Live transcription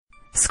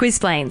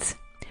Squiz'splains,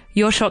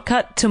 your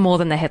shortcut to more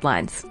than the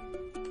headlines.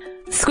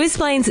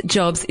 Squiz'splains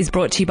Jobs is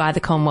brought to you by the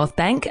Commonwealth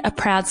Bank, a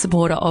proud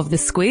supporter of the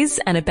Squiz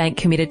and a bank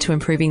committed to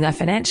improving the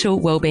financial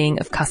well-being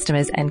of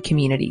customers and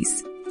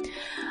communities.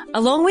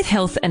 Along with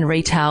health and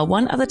retail,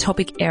 one other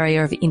topic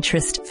area of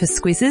interest for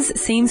Squizzes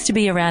seems to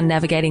be around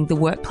navigating the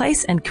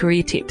workplace and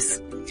career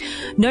tips.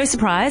 No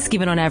surprise,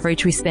 given on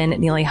average we spend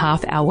nearly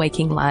half our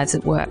waking lives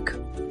at work.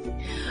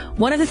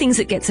 One of the things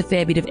that gets a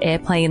fair bit of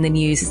airplay in the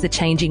news is the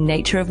changing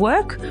nature of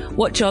work,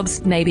 what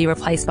jobs may be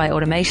replaced by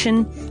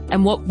automation,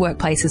 and what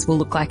workplaces will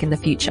look like in the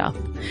future.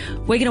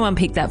 We're going to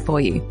unpick that for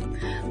you.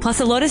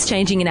 Plus, a lot is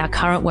changing in our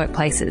current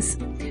workplaces.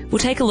 We'll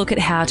take a look at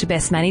how to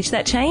best manage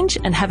that change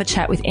and have a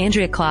chat with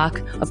Andrea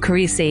Clark of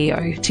Career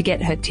CEO to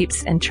get her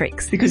tips and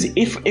tricks. Because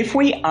if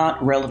we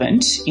aren't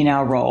relevant in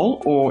our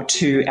role or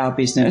to our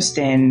business,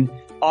 then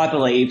I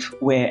believe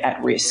we're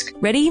at risk.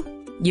 Ready?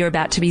 You're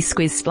about to be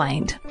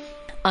Squiz'splained.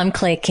 I'm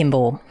Claire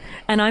Kimball.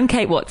 And I'm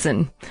Kate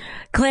Watson.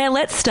 Claire,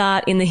 let's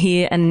start in the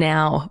here and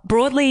now.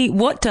 Broadly,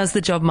 what does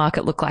the job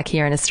market look like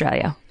here in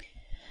Australia?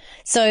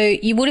 So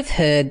you would have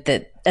heard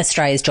that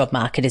Australia's job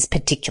market is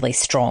particularly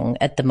strong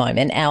at the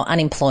moment. Our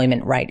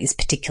unemployment rate is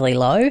particularly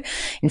low.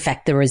 In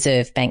fact, the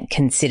Reserve Bank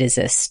considers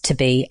us to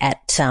be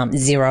at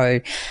zero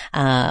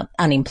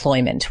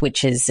unemployment,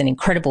 which is an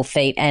incredible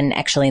feat. And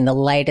actually, in the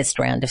latest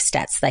round of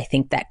stats, they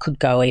think that could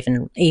go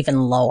even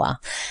lower,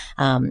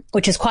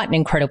 which is quite an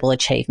incredible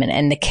achievement.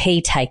 And the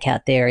key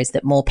takeout there is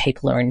that more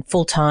people are in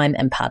full-time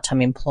and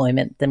part-time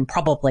employment than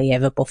probably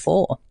ever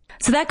before.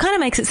 So that kind of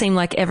makes it seem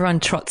like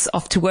everyone trots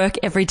off to work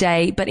every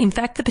day, but in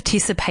fact the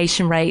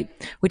participation rate,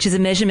 which is a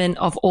measurement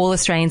of all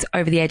Australians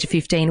over the age of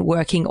 15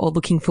 working or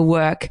looking for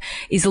work,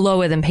 is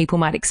lower than people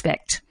might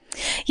expect.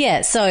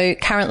 Yeah, so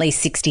currently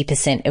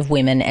 60% of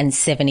women and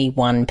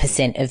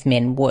 71% of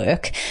men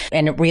work.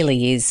 And it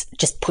really is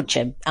just put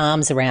your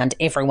arms around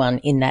everyone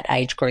in that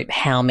age group,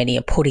 how many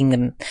are putting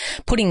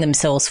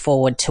themselves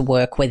forward to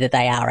work, whether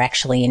they are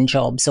actually in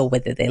jobs or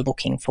whether they're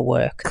looking for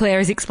work. Claire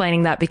is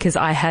explaining that because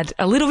I had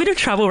a little bit of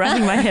trouble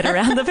wrapping my head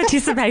around the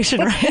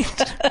participation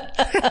rate.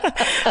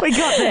 We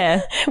got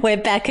there. We're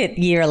back at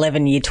year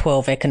 11, year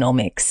 12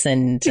 economics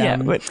and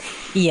which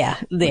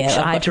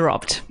I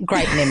dropped.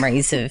 Great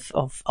memories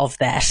of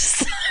that.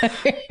 So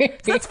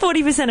that's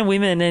 40% of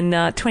women and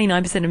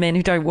 29% of men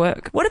who don't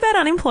work. What about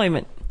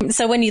unemployment?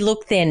 So when you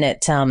look then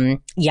at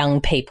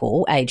young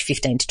people, age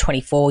 15 to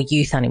 24,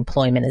 youth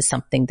unemployment is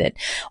something that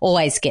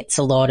always gets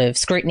a lot of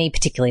scrutiny,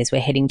 particularly as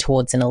we're heading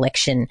towards an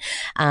election.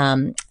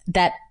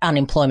 That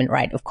unemployment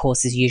rate, of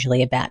course, is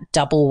usually about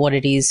double what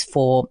it is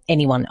for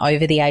anyone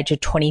over the age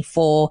of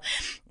 24.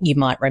 You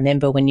might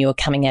remember when you were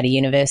coming out of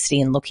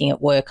university and looking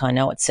at work. I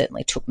know it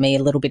certainly took me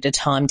a little bit of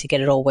time to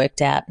get it all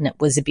worked out and it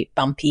was a bit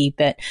bumpy.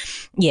 But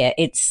yeah,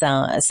 it's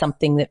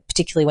something that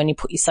particularly when you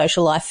put your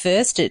social life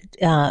first,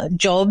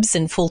 jobs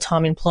and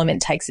full-time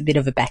employment takes a bit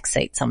of a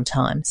backseat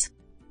sometimes.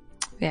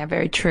 Yeah,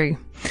 very true.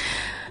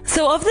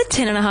 So of the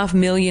 10.5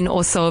 million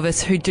or so of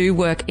us who do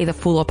work either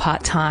full or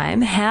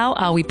part-time, how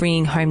are we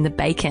bringing home the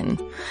bacon?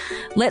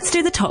 Let's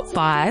do the top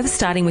 5,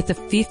 starting with the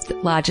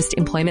 5th largest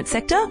employment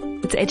sector.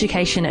 It's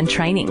education and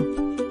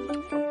training.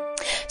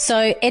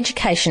 So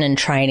education and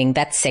training,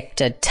 that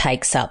sector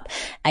takes up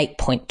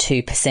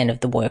 8.2%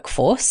 of the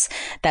workforce.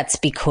 That's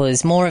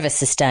because more of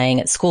us are staying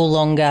at school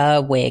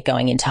longer. We're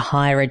going into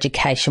higher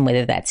education,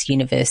 whether that's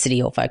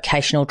university or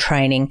vocational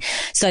training.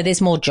 So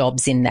there's more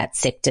jobs in that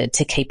sector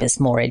to keep us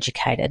more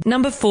educated.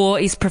 Number 4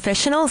 is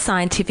professional,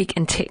 scientific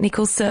and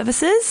technical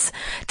services.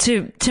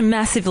 To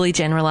massively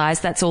generalise,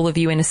 that's all of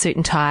you in a suit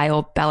and tie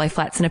or ballet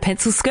flats and a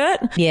pencil skirt.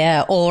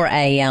 Yeah, or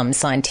a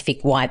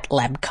scientific white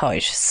lab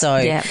coat. So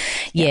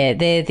yeah,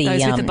 they're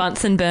those with the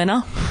Bunsen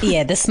burner.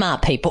 Yeah, the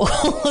smart people,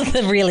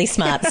 the really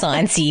smart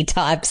sciencey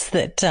types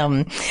that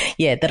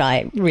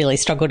I really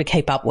struggle to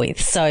keep up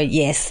with. So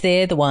yes,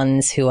 they're the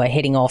ones who are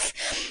heading off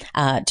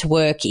to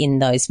work in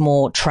those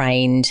more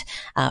trained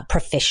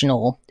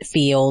professional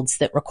fields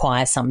that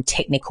require some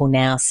technical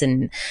nous,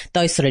 and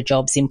those sort of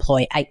jobs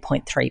employ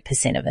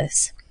 8.3% of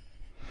us.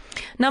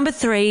 Number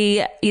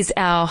 3 is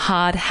our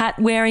hard hat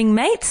wearing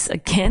mates.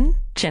 Again,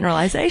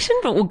 generalisation,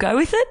 but we'll go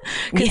with it.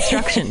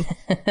 Construction.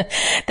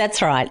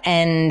 That's right.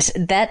 And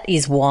that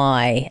is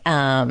why,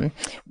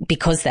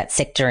 because that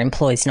sector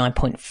employs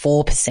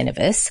 9.4% of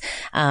us,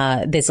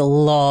 there's a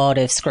lot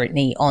of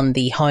scrutiny on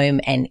the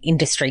home and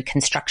industry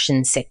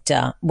construction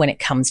sector when it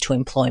comes to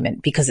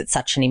employment, because it's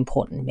such an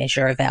important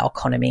measure of our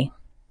economy.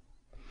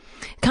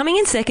 Coming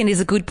in second is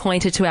a good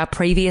pointer to our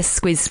previous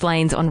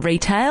Squiz'splains on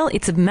retail.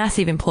 It's a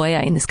massive employer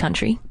in this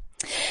country.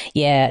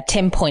 Yeah,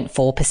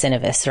 10.4%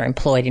 of us are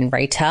employed in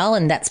retail,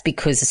 and that's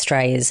because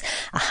Australia's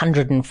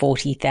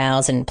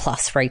 140,000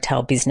 plus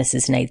retail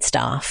businesses need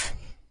staff.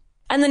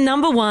 And the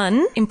number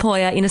 1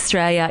 employer in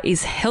Australia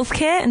is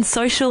healthcare and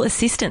social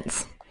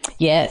assistance.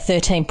 Yeah,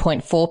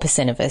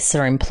 13.4% of us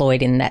are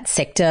employed in that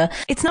sector.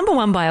 It's number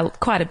one by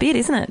quite a bit,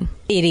 isn't it?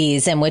 It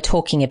is, and we're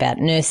talking about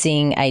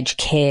nursing, aged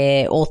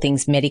care, all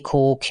things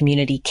medical,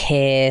 community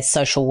care,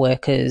 social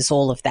workers,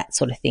 all of that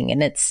sort of thing.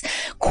 And it's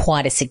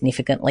quite a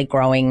significantly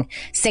growing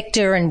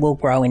sector and will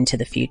grow into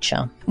the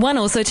future. One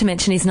also to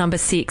mention is number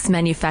 6,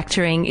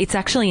 manufacturing. It's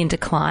actually in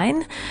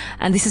decline.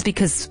 And this is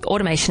because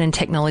automation and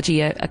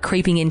technology are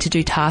creeping in to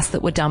do tasks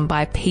that were done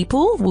by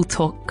people. We'll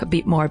talk a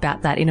bit more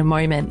about that in a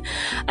moment.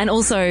 And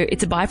also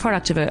it's a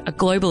byproduct of a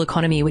global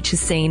economy which has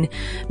seen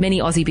many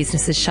Aussie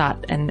businesses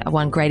shut. And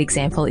one great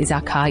example is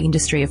our car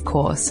industry, of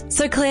course.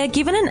 So Claire,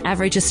 given an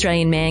average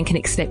Australian man can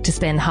expect to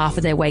spend half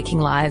of their waking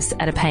lives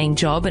at a paying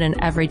job and an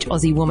average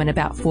Aussie woman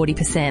about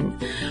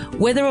 40%,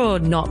 whether or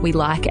not we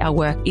like our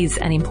work is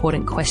an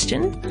important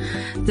question.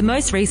 The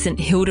most recent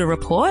HILDA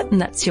report, and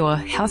that's your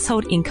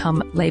Household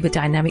Income Labour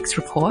Dynamics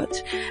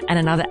report, and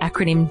another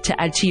acronym to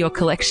add to your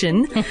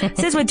collection,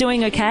 says we're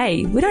doing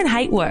okay. We don't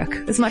hate work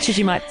as much as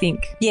you might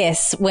think.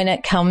 Yes, when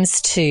it comes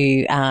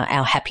to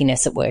our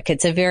happiness at work,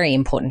 it's a very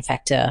important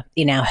factor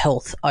in our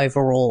health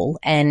overall.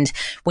 And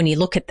when you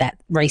look at that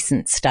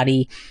recent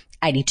study,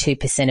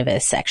 82% of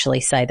us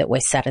actually say that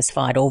we're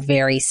satisfied or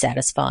very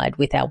satisfied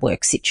with our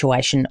work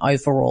situation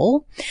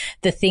overall.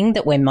 The thing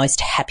that we're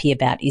most happy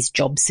about is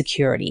job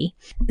security.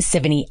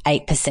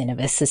 78% of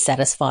us are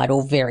satisfied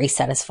or very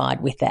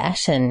satisfied with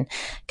that. And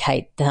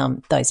Kate,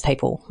 those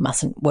people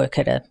mustn't work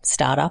at a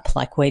startup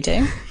like we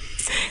do.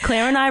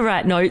 Claire and I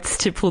write notes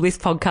to pull this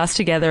podcast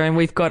together, and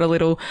we've got a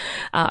little,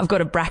 I've got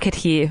a bracket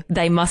here.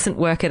 They mustn't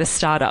work at a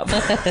startup.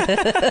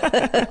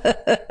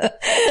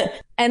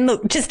 And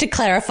look, just to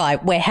clarify,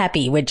 we're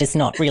happy. We're just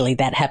not really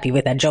that happy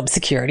with our job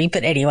security.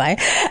 But anyway,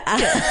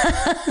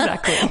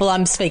 exactly. Well,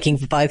 I'm speaking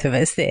for both of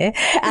us there.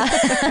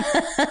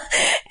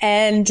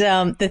 And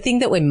the thing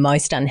that we're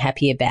most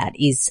unhappy about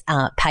is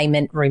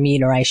payment,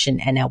 remuneration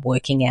and our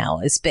working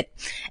hours. But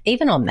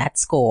even on that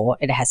score,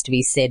 it has to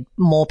be said,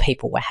 more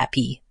people were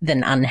happy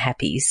than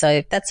unhappy.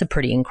 So that's a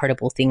pretty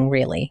incredible thing,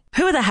 really.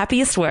 Who are the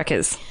happiest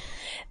workers?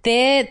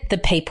 They're the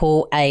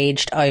people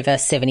aged over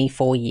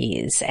 74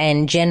 years,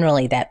 and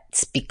generally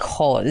that's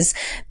because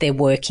they're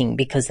working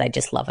because they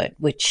just love it,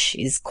 which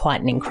is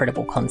quite an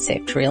incredible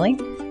concept, really.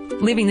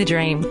 Living the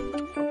dream.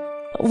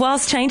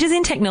 Whilst changes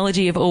in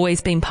technology have always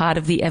been part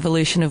of the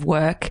evolution of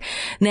work,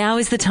 now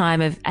is the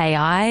time of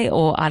AI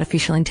or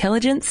artificial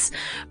intelligence,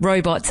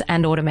 robots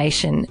and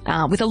automation,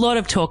 with a lot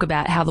of talk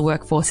about how the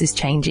workforce is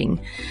changing.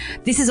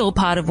 This is all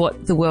part of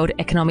what the World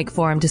Economic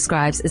Forum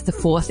describes as the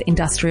fourth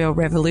industrial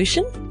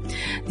revolution.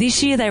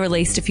 This year they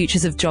released a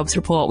Futures of Jobs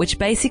report, which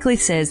basically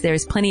says there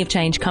is plenty of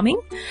change coming.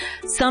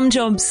 Some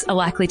jobs are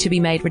likely to be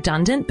made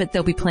redundant, but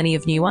there'll be plenty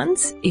of new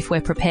ones if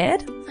we're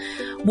prepared.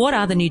 What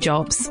are the new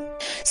jobs?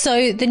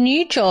 So the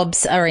new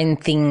jobs are in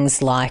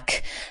things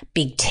like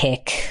big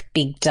tech,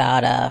 big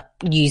data,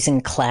 using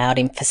cloud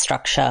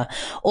infrastructure,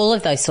 all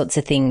of those sorts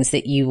of things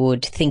that you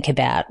would think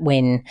about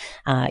when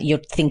you're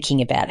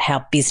thinking about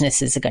how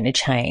businesses are going to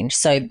change.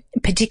 So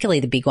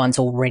particularly the big ones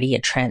already are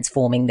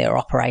transforming their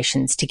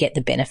operations to get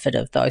the benefit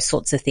of those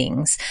sorts of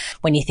things.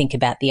 When you think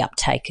about the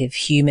uptake of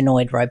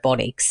humanoid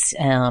robotics,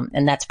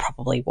 and that's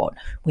probably what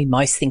we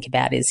most think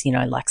about is, you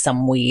know, like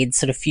some weird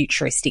sort of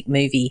futuristic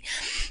movie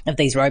of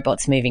these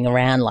robots moving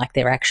around like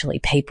they're actually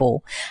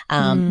people.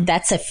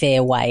 That's a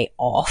fair way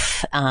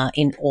off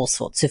in all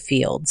sorts of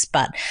fields,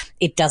 but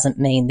it doesn't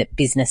mean that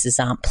businesses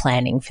aren't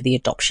planning for the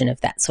adoption of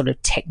that sort of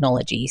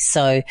technology.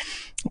 So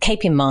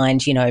keep in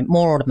mind, you know,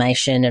 more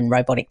automation and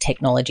robotic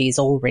technology is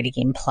already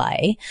in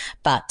play,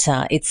 but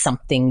it's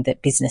something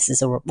that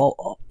businesses are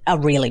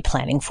really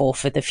planning for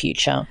the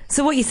future.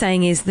 So what you're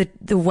saying is that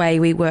the way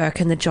we work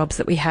and the jobs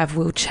that we have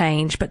will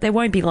change, but there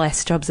won't be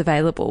less jobs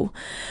available.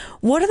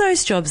 What are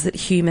those jobs that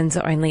humans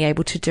are only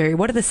able to do?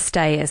 What are the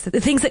stayers,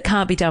 the things that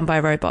can't be done by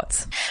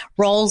robots?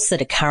 Roles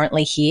that are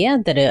currently here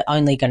that are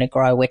only going to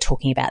grow, we're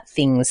talking about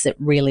things that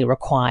really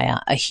require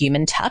a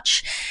human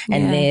touch,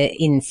 and they're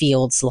in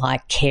fields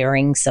like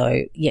caring.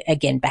 So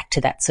again, back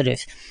to that sort of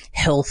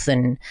health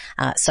and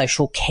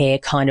social care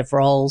kind of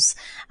roles,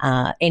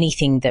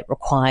 anything that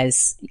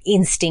requires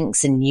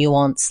instincts and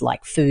nuance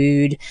like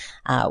food.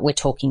 We're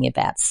talking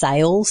about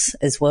sales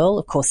as well.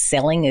 Of course,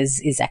 selling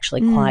is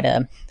actually quite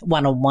a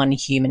one-on-one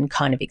human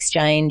kind of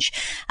exchange.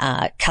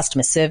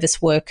 Customer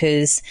service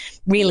workers,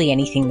 really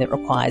anything that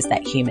requires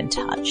that human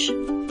touch.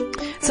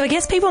 So I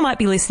guess people might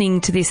be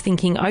listening to this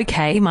thinking,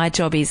 okay, my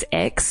job is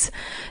X.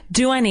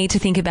 Do I need to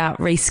think about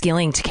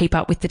reskilling to keep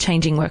up with the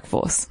changing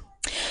workforce?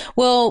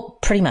 Well,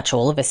 pretty much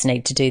all of us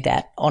need to do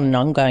that on an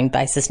ongoing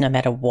basis, no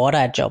matter what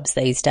our jobs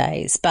these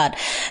days. But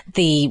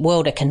the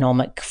World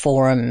Economic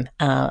Forum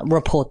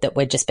report that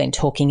we've just been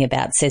talking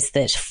about says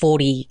that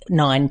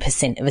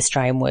 49% of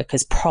Australian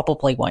workers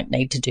probably won't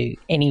need to do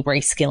any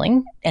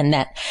reskilling. And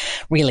that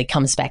really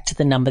comes back to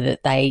the number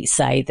that they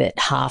say that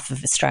half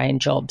of Australian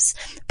jobs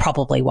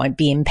probably won't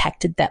be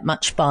impacted that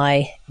much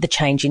by the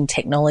change in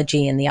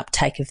technology and the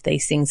uptake of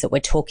these things that we're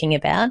talking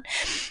about.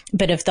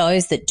 But of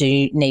those that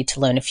do need to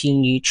learn a few few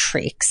new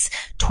tricks,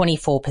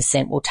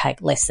 24% will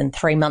take less than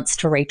 3 months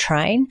to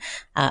retrain.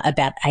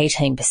 About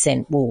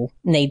 18% will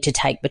need to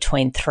take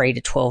between 3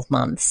 to 12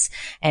 months.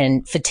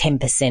 And for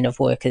 10% of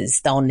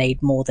workers, they'll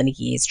need more than a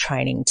year's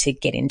training to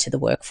get into the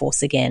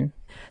workforce again.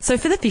 So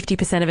for the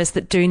 50% of us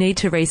that do need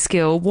to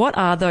reskill, what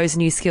are those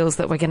new skills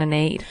that we're going to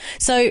need?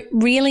 So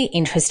really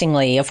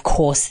interestingly, of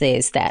course,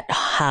 there's that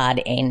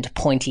hard end,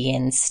 pointy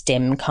end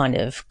STEM kind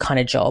of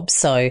job.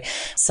 So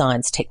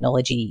science,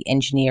 technology,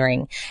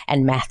 engineering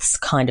and maths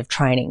kind of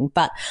training.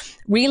 But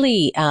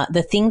really,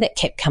 the thing that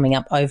kept coming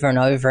up over and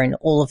over in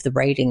all of the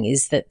reading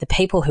is that the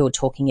people who are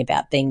talking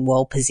about being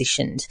well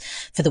positioned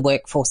for the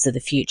workforce of the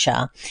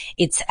future,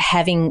 it's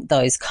having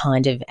those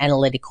kind of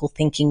analytical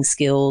thinking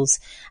skills,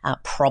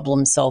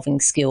 problem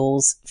solving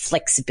skills,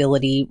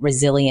 flexibility,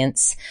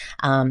 resilience,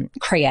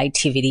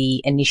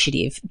 creativity,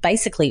 initiative,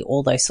 basically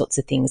all those sorts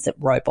of things that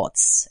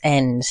robots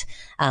and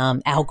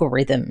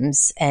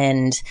algorithms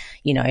and,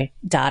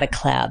 data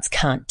clouds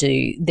can't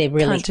do. They're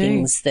really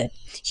things that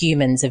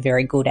humans are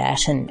very good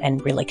at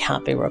and really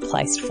can't be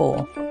replaced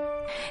for.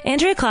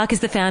 Andrea Clark is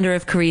the founder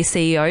of Career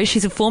CEO.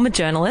 She's a former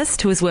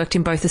journalist who has worked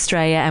in both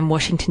Australia and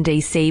Washington,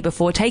 D.C.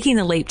 before taking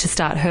the leap to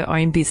start her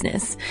own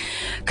business.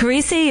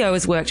 Career CEO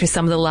has worked with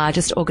some of the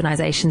largest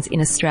organisations in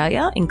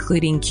Australia,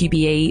 including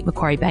QBE,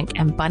 Macquarie Bank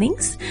and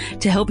Bunnings,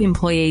 to help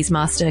employees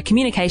master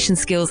communication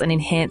skills and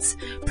enhance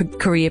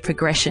career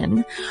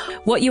progression.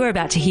 What you are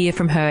about to hear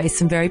from her is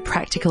some very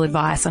practical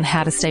advice on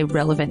how to stay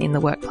relevant in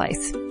the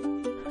workplace.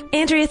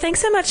 Andrea, thanks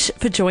so much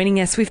for joining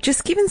us. We've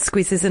just given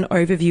Squiz'es an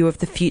overview of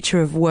the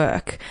future of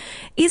work.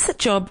 Is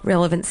job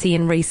relevancy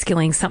and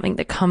reskilling something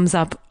that comes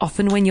up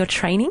often when you're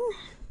training?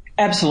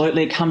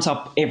 Absolutely. It comes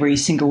up every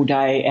single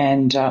day,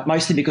 and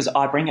mostly because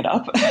I bring it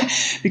up.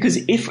 Because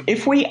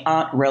if we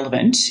aren't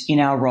relevant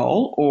in our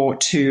role or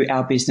to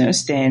our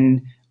business,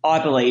 then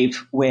I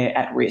believe we're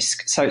at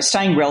risk. So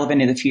staying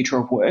relevant in the future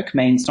of work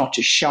means not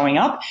just showing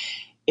up,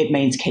 it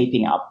means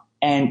keeping up.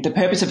 And the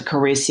purpose of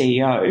Career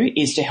CEO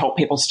is to help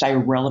people stay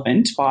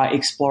relevant by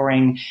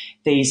exploring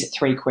these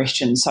 3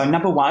 questions. So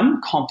number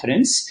 1,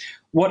 confidence.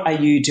 What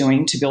are you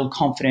doing to build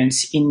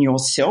confidence in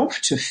yourself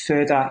to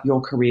further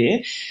your career?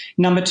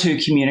 Number 2,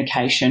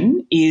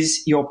 communication.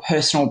 Is your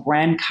personal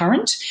brand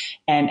current,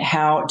 and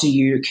how do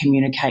you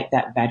communicate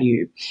that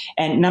value?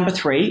 And number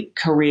 3,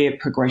 career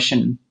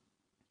progression.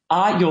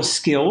 Are your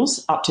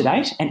skills up to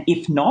date? And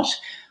if not,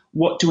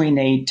 what do we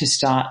need to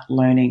start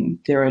learning?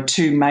 There are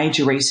 2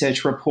 major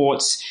research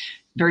reports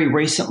very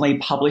recently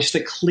published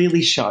that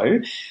clearly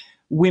show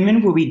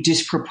women will be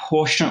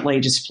disproportionately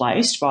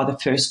displaced by the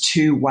first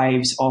 2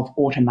 waves of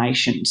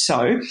automation.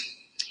 So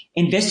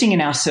investing in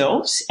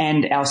ourselves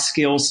and our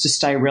skills to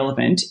stay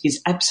relevant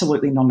is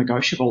absolutely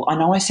non-negotiable. I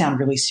know I sound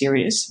really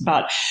serious,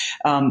 but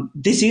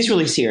this is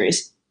really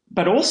serious.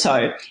 But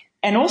also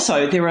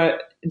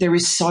there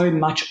is so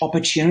much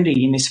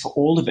opportunity in this for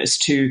all of us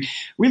to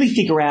really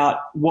figure out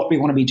what we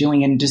want to be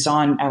doing and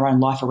design our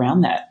own life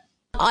around that.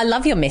 I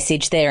love your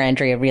message there,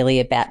 Andrea, really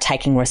about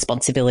taking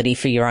responsibility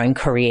for your own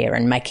career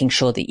and making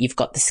sure that you've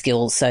got the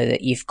skills so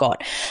that you've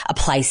got a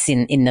place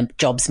in the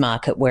jobs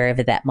market,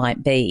 wherever that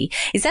might be.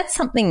 Is that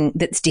something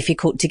that's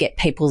difficult to get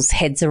people's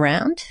heads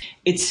around?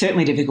 It's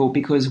certainly difficult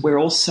because we're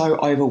all so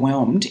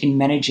overwhelmed in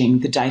managing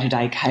the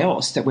day-to-day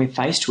chaos that we're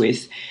faced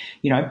with,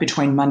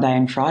 between Monday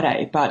and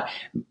Friday. But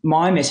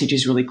my message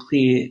is really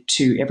clear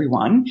to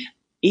everyone.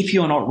 If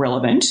you're not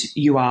relevant,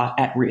 you are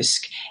at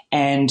risk.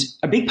 And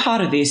a big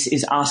part of this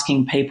is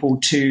asking people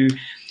to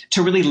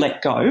really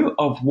let go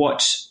of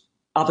what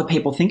other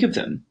people think of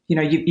them.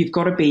 You've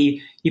got to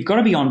be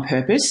on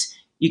purpose.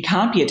 You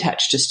can't be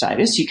attached to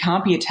status. You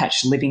can't be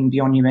attached to living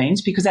beyond your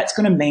means, because that's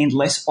going to mean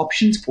less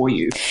options for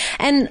you.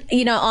 And,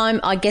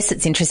 I guess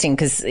it's interesting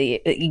because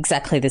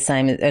exactly the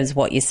same as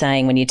what you're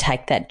saying. When you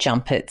take that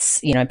jump,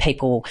 it's,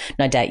 people,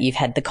 no doubt you've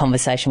had the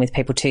conversation with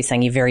people too,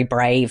 saying you're very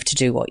brave to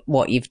do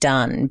what you've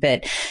done.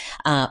 But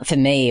for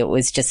me, it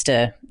was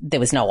there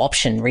was no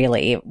option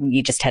really.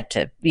 You just had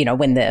to,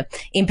 when the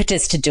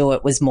impetus to do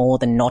it was more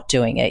than not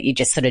doing it, you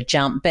just sort of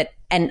jump. But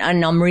And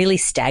I'm really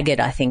staggered,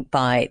 I think,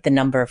 by the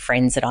number of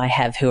friends that I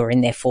have who are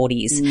in their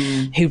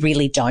 40s who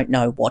really don't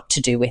know what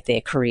to do with their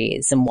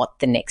careers and what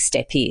the next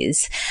step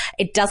is.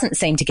 It doesn't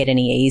seem to get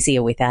any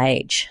easier with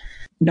age.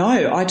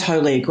 No, I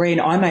totally agree.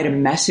 And I made a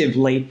massive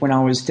leap when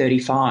I was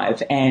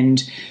 35.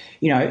 And,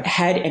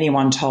 had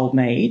anyone told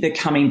me that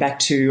coming back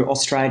to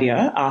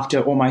Australia after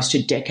almost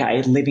a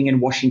decade living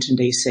in Washington,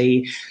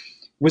 D.C.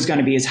 was going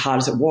to be as hard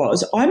as it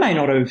was, I may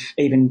not have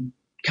even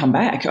come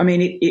back. I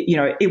mean,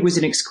 it was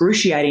an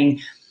excruciating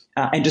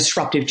and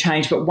disruptive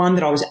change, but one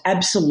that I was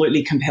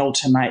absolutely compelled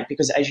to make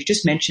because, as you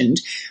just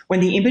mentioned, when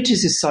the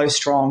impetus is so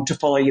strong to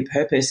follow your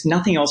purpose,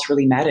 nothing else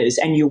really matters,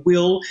 and you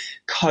will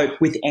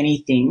cope with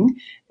anything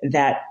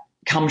that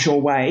comes your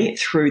way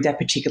through that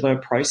particular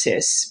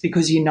process,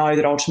 because you know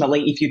that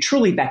ultimately, if you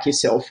truly back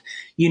yourself,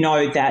 you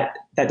know that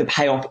the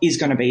payoff is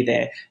going to be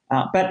there.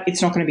 But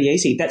it's not going to be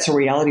easy. That's the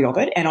reality of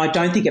it. And I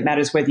don't think it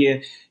matters whether you're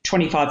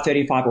 25,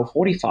 35 or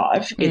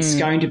 45. It's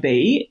going to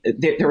be,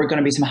 there are going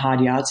to be some hard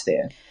yards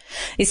there.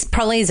 This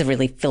probably is a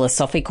really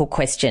philosophical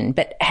question,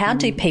 but how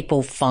do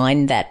people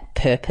find that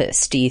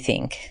purpose, do you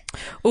think?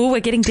 Oh, we're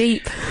getting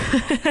deep.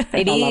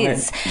 It I love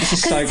is. it. This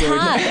is so it's good.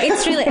 hard.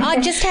 It's really, I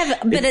just have,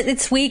 but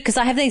it's weird because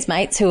I have these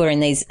mates who are in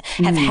these,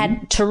 have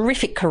had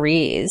terrific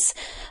careers.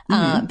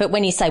 But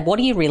when you say, what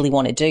do you really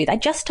want to do? They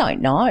just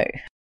don't know.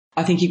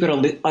 I think you've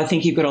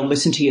got to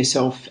listen to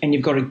yourself, and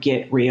you've got to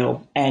get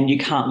real, and you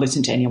can't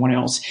listen to anyone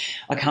else.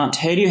 I can't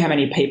tell you how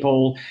many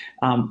people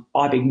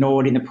I've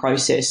ignored in the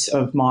process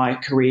of my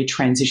career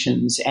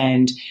transitions,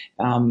 and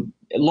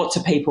lots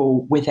of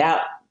people without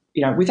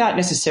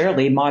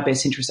necessarily my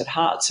best interest at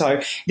heart. So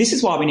this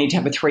is why we need to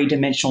have a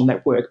 3-dimensional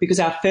network,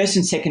 because our first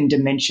and second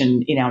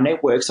dimension in our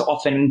networks are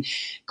often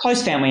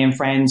close family and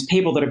friends,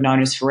 people that have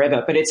known us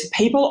forever. But it's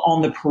people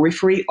on the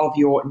periphery of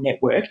your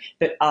network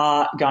that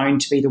are going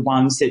to be the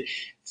ones that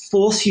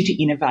force you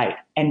to innovate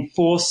and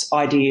force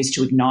ideas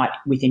to ignite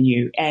within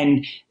you.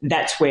 And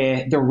that's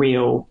where the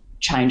real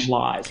change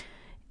lies.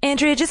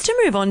 Andrea, just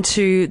to move on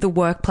to the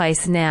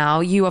workplace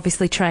now, you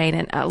obviously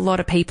train a lot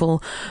of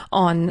people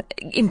on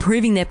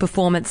improving their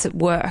performance at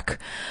work.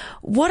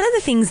 What are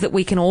the things that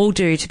we can all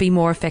do to be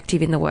more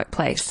effective in the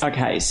workplace?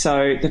 Okay,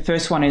 so the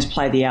first one is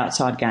play the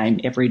outside game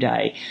every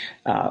day.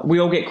 We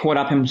all get caught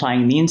up in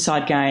playing the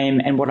inside game,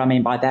 and what I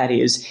mean by that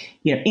is,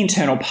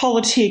 internal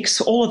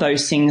politics, all of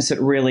those things that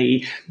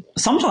really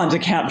sometimes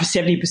account for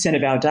 70%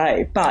 of our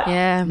day. But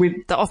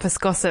the office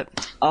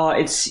gossip.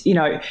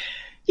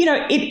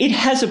 It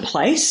has a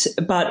place,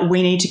 but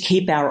we need to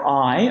keep our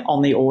eye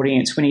on the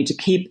audience. We need to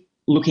keep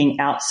looking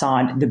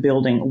outside the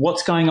building.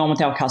 What's going on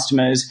with our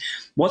customers?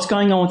 What's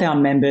going on with our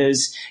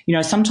members?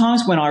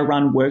 Sometimes when I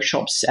run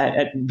workshops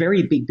at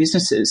very big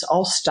businesses,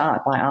 I'll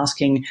start by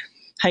asking,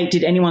 hey,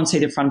 did anyone see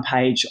the front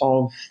page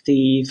of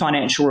the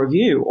Financial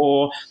Review?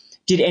 Or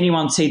did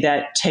anyone see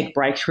that tech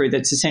breakthrough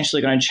that's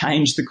essentially going to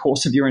change the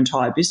course of your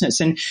entire business?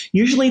 And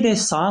usually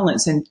there's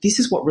silence, and this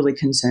is what really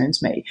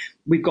concerns me.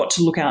 We've got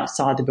to look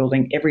outside the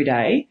building every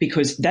day,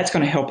 because that's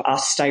going to help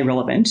us stay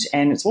relevant,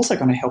 and it's also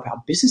going to help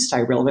our business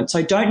stay relevant.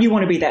 So don't you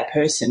want to be that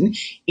person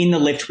in the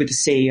lift with the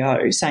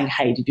CEO saying,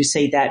 hey, did you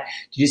see that?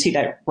 Did you see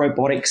that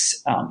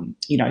robotics,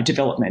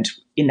 development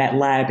in that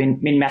lab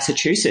in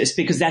Massachusetts?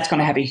 Because that's going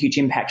to have a huge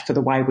impact for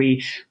the way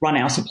we run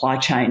our supply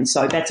chain.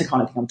 So that's the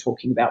kind of thing I'm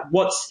talking about.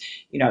 What's,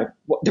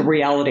 what the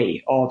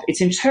reality of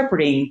it's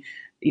interpreting,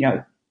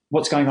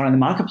 what's going on in the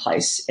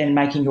marketplace and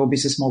making your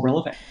business more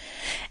relevant.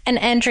 And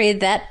Andrea,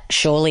 that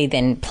surely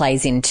then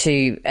plays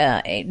into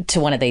to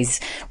one of these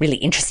really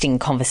interesting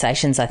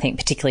conversations, I think,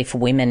 particularly for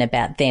women,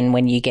 about then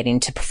when you get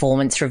into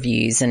performance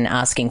reviews and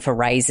asking for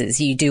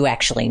raises, you do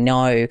actually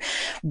know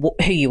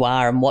who you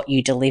are and what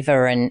you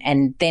deliver,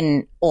 and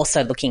then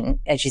also looking,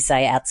 as you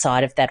say,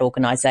 outside of that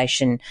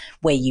organisation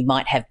where you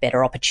might have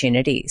better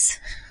opportunities.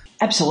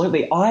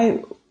 Absolutely.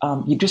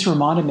 You've just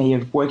reminded me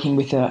of working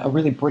with a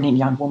really brilliant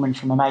young woman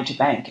from a major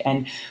bank.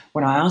 And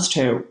when I asked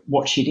her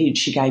what she did,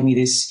 she gave me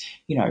this,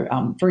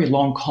 very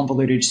long,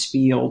 convoluted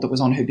spiel that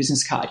was on her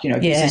business card,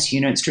 business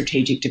unit,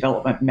 strategic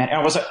development.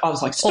 I was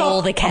like, stop.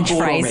 All the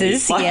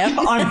catchphrases. Yeah.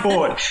 I'm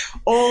bored.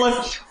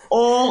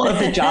 All of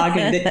the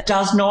jargon that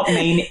doesn't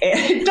mean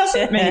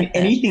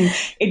anything.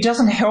 It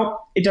doesn't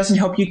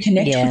help you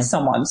connect with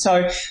someone.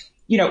 So,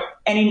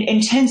 and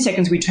in 10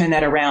 seconds, we turn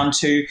that around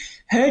to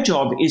her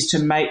job is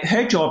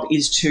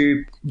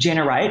to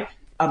generate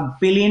 $1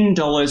 billion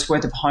worth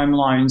of home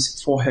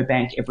loans for her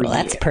bank every year.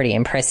 That's pretty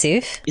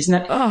impressive. Isn't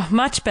that? Oh,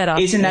 much better.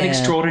 Isn't that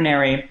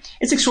extraordinary?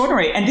 It's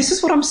extraordinary. And this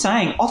is what I'm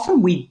saying.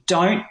 Often we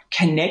don't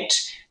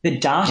connect the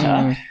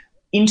data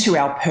into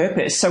our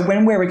purpose. So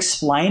when we're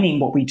explaining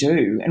what we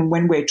do and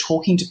when we're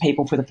talking to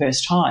people for the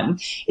first time,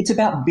 it's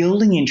about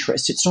building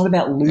interest. It's not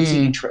about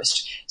losing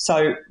interest.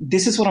 So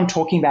this is what I'm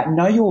talking about.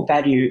 Know your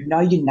value,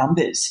 know your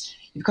numbers.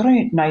 You've got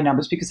to know your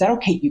numbers because that'll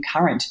keep you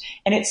current.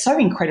 And it's so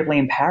incredibly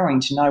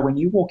empowering to know when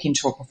you walk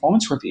into a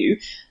performance review,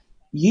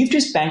 you've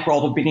just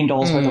bankrolled $1 billion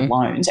worth of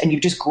loans and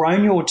you've just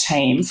grown your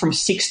team from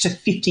 6 to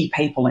 50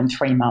 people in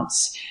 3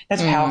 months.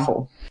 That's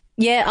powerful.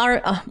 Yeah,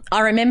 I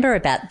remember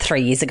about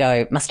 3 years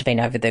ago, must have been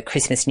over the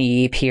Christmas New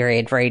Year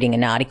period, reading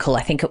an article,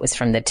 I think it was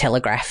from the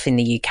Telegraph in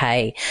the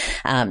UK,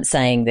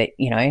 saying that,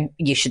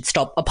 you should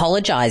stop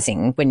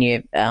apologising when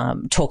you're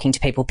talking to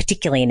people,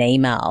 particularly in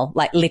email,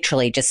 like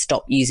literally just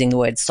stop using the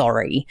word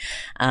sorry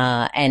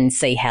and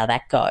see how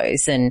that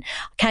goes. And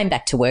I came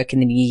back to work in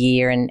the new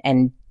year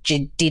and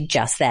did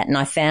just that. And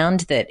I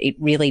found that it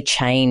really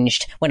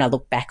changed when I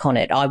look back on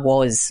it. I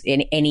was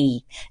in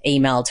any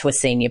email to a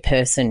senior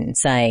person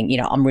saying,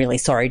 I'm really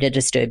sorry to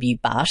disturb you,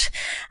 but,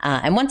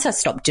 and once I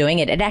stopped doing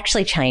it, it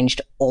actually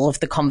changed all of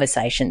the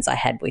conversations I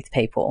had with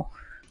people.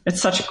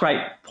 It's such a great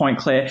point,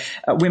 Claire.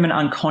 Women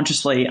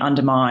unconsciously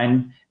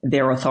undermine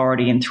their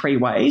authority in 3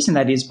 ways, and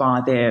that is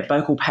by their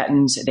vocal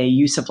patterns, their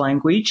use of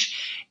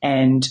language,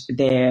 and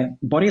their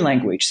body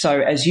language.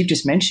 So as you've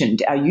just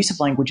mentioned, our use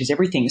of language is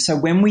everything. So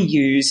when we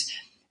use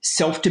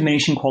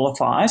self-diminishing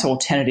qualifiers or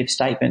alternative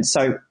statements,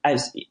 so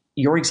as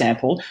your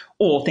example,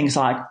 or things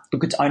like,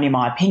 look, it's only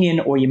my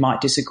opinion, or you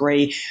might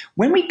disagree.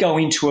 When we go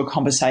into a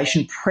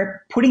conversation,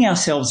 putting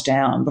ourselves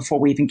down before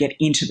we even get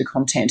into the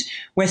content,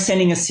 we're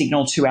sending a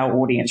signal to our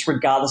audience,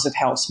 regardless of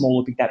how small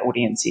or big that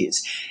audience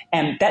is.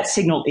 And that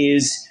signal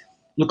is,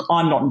 look,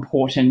 I'm not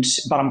important,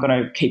 but I'm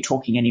going to keep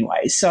talking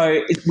anyway.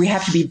 So we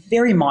have to be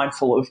very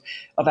mindful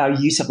of our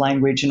use of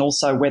language, and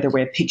also whether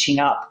we're pitching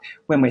up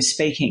when we're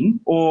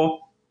speaking, or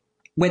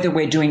whether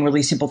we're doing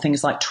really simple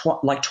things like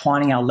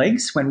twining our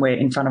legs when we're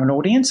in front of an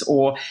audience,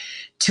 or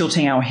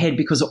tilting our head,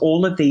 because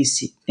all of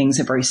these things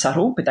are very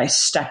subtle, but they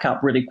stack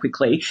up really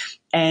quickly,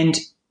 and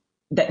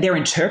that they're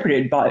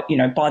interpreted by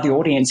the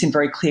audience in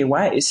very clear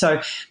ways.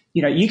 So,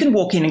 you can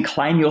walk in and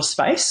claim your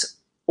space,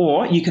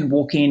 or you can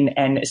walk in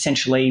and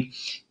essentially,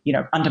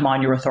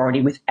 undermine your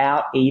authority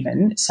without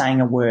even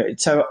saying a word.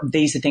 So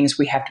these are things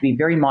we have to be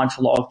very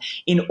mindful of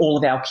in all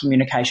of our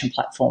communication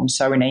platforms,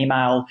 so in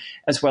email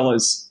as well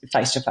as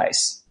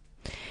face-to-face.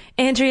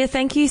 Andrea,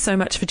 thank you so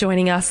much for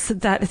joining us.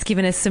 That has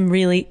given us some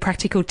really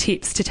practical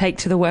tips to take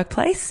to the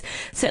workplace.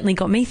 Certainly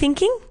got me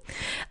thinking.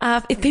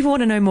 If people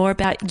want to know more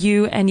about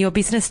you and your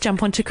business,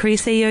 jump onto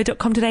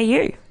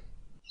careerceo.com.au.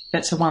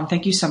 That's the one.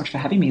 Thank you so much for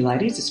having me,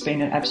 ladies. It's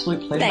been an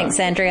absolute pleasure. Thanks,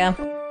 Andrea.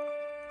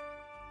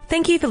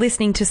 Thank you for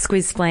listening to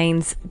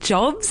Squiz'splains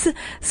Jobs.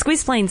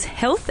 Squiz'splains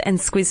Health and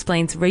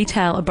Squiz'splains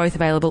Retail are both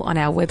available on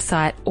our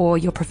website or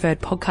your preferred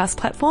podcast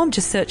platform.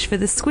 Just search for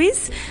The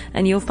Squiz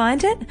and you'll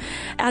find it.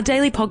 Our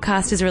daily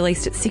podcast is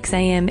released at 6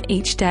 a.m.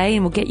 each day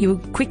and will get you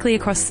quickly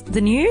across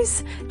the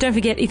news. Don't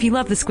forget, if you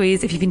love The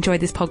Squiz, if you've enjoyed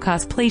this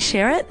podcast, please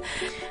share it.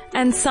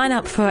 And sign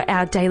up for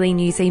our daily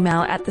news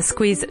email at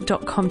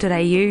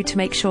thesquiz.com.au to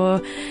make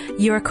sure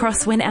you're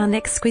across when our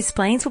next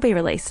Squiz'splains will be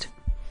released.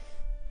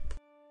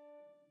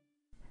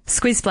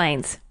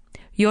 Squiz'splains,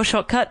 your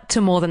shortcut to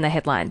more than the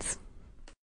headlines.